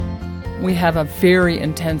We have a very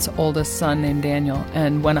intense oldest son named Daniel,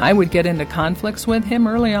 and when I would get into conflicts with him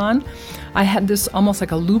early on, I had this almost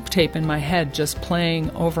like a loop tape in my head just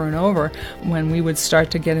playing over and over. When we would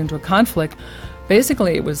start to get into a conflict,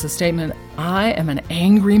 basically it was the statement, I am an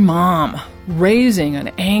angry mom raising an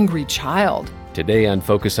angry child. Today on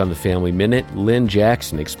Focus on the Family Minute, Lynn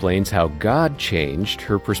Jackson explains how God changed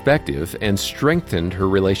her perspective and strengthened her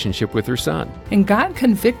relationship with her son. And God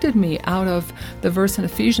convicted me out of the verse in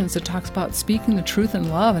Ephesians that talks about speaking the truth in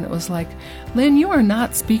love. And it was like, Lynn, you are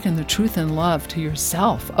not speaking the truth in love to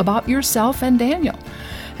yourself, about yourself and Daniel.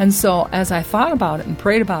 And so as I thought about it and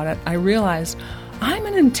prayed about it, I realized I'm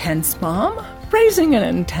an intense mom raising an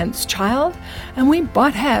intense child, and we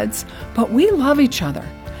butt heads, but we love each other.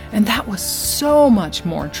 And that was so much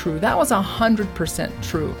more true. That was 100%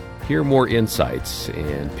 true. Hear more insights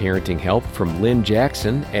and parenting help from Lynn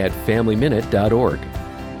Jackson at FamilyMinute.org.